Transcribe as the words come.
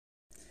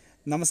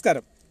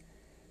നമസ്കാരം.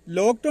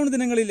 ലോക്ക്ഡൌൺ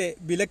ദിനങ്ങളിലെ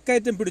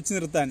വിലക്കയറ്റം പിടിച്ചു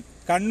നിർത്താൻ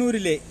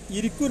കണ്ണൂരിലെ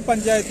ഇരിക്കൂർ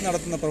പഞ്ചായത്ത്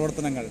നടത്തുന്ന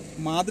പ്രവർത്തനങ്ങൾ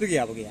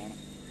മാതൃകയാവുകയാണ്.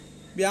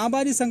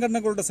 വ്യാപാരി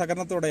സംഘടനകളുടെ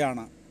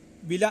സഹകരണത്തോടെയാണ്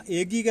വില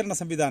ഏകീകരണ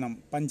സംവിധാനം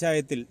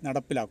പഞ്ചായത്തിൽ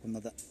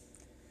നടപ്പിലാക്കുന്നത്.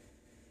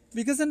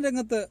 വികസന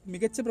രംഗത്ത്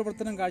മികച്ച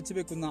പ്രവർത്തനം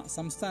കാഴ്ചവെക്കുന്ന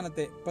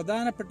സംസ്ഥാനത്തെ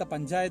പ്രധാനപ്പെട്ട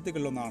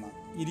പഞ്ചായത്തുകളിലൊന്നാണ്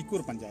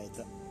ഇരിക്കൂർ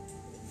പഞ്ചായത്ത്.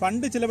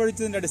 ഫണ്ട്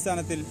ചിലവഴിച്ചതിന്റെ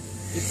അടിസ്ഥാനത്തിൽ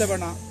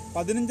ഇത്തവണ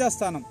 15ാം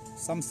സ്ഥാനം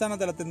സംസ്ഥാന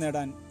തലത്തിൽ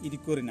നേടാൻ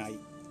ഇരിക്കൂറിനായി.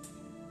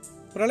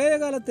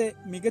 പ്രളയകാലത്തെ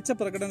മികച്ച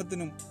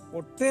പ്രകടനത്തിനും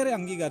ഒട്ടേറെ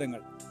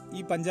അംഗീകാരങ്ങൾ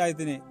ഈ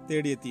പഞ്ചായത്തിനെ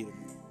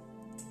തേടിയെത്തിയിരുന്നു.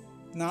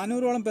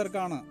 400ഓളം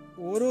പേർക്കാണ്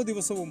ഓരോ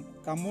ദിവസവും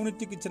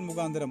കമ്മ്യൂണിറ്റി കിച്ചൺ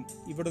മുഖാന്തരം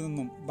ഇവിടെ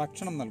നിന്നും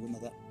ഭക്ഷണം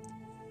നൽകുന്നത്.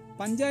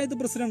 പഞ്ചായത്ത്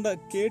പ്രസിഡന്റ്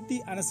KT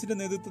അനസിന്റെ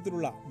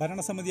നേതൃത്വത്തിലുള്ള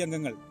ഭരണസമിതി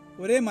അംഗങ്ങൾ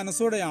ഒരേ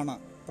മനസ്സോടെയാണ്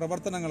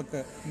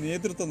പ്രവർത്തനങ്ങൾക്ക്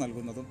നേതൃത്വം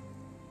നൽകുന്നതും.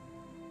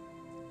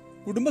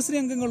 കുടുംബശ്രീ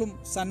അംഗങ്ങളും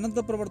സന്നദ്ധ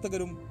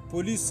പ്രവർത്തകരും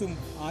പോലീസും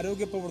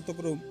ആരോഗ്യ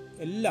പ്രവർത്തകരും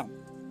എല്ലാം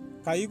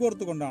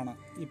കൈകോർത്തുകൊണ്ടാണ്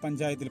ഈ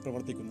പഞ്ചായത്തിൽ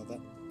പ്രവർത്തിക്കുന്നത്.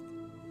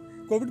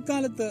 കോവിഡ്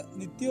കാലത്ത്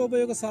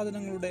നിത്യോപയോഗ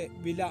സാധനങ്ങളുടെ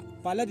വില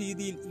പല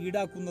രീതിയിൽ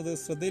ഈടാക്കുന്നത്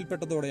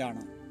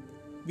ശ്രദ്ധയിൽപ്പെട്ടതോടെയാണ്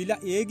വില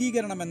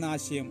ഏകീകരണം എന്ന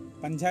ആശയം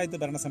പഞ്ചായത്ത്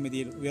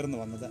ഭരണസമിതിയിൽ ഉയർന്നു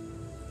വന്നത്.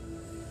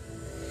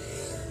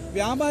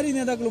 വ്യാപാരി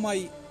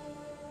നേതാക്കളുമായി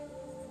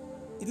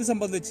ഇത്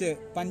സംബന്ധിച്ച്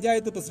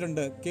പഞ്ചായത്ത്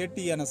പ്രസിഡന്റ്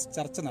KT അനസ്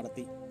ചർച്ച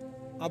നടത്തി.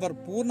 അവർ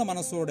പൂർണ്ണ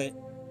മനസ്സോടെ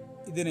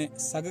ഇതിനെ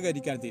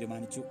സഹകരിക്കാൻ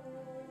തീരുമാനിച്ചു.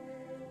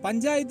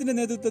 പഞ്ചായത്തിന്റെ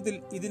നേതൃത്വത്തിൽ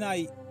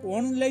ഇതിനായി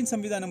ഓൺലൈൻ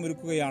സംവിധാനം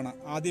ഒരുക്കുകയാണ്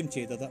ആദ്യം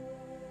ചെയ്തത്.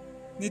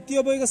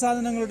 നിത്യോപയോഗ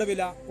സാധനങ്ങളുടെ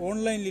വില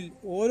ഓൺലൈനിൽ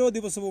ഓരോ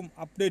ദിവസവും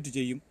അപ്ഡേറ്റ്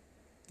ചെയ്യും.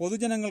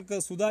 പൊതുജനങ്ങൾക്ക്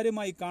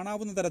സുതാര്യമായി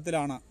കാണാവുന്ന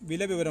തരത്തിലാണ്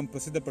വില വിവരം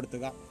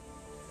പ്രസിദ്ധപ്പെടുത്തുക.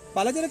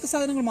 പലചരക്ക്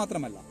സാധനങ്ങൾ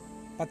മാത്രമല്ല,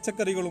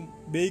 പച്ചക്കറികളും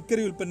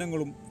ബേക്കറി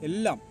ഉൽപ്പന്നങ്ങളും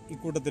എല്ലാം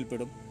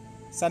ഇക്കൂട്ടത്തിൽപ്പെടും.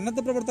 സന്നദ്ധ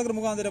പ്രവർത്തകർ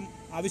മുഖാന്തരം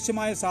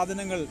ആവശ്യമായ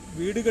സാധനങ്ങൾ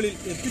വീടുകളിൽ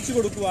എത്തിച്ചു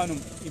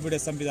കൊടുക്കുവാനും ഇവിടെ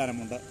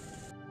സംവിധാനമുണ്ട്.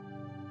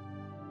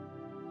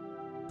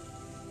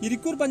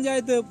 ഇരിക്കൂർ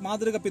പഞ്ചായത്ത്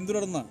മാതൃക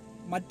പിന്തുടർന്ന്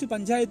മറ്റു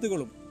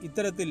പഞ്ചായത്തുകളും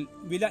ഇത്തരത്തിൽ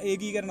വില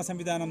ഏകീകരണ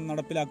സംവിധാനം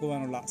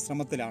നടപ്പിലാക്കുവാനുള്ള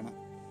ശ്രമത്തിലാണ്.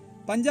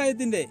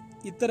 പഞ്ചായത്തിന്റെ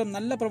ഇത്തരം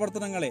നല്ല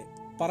പ്രവർത്തനങ്ങളെ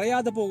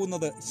പറയാതെ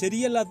പോകുന്നത്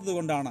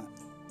ശരിയല്ലാത്തതുകൊണ്ടാണ്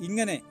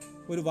ഇങ്ങനെ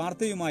ഒരു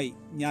വാർത്തയുമായി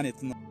ഞാൻ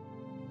എത്തുന്നത്.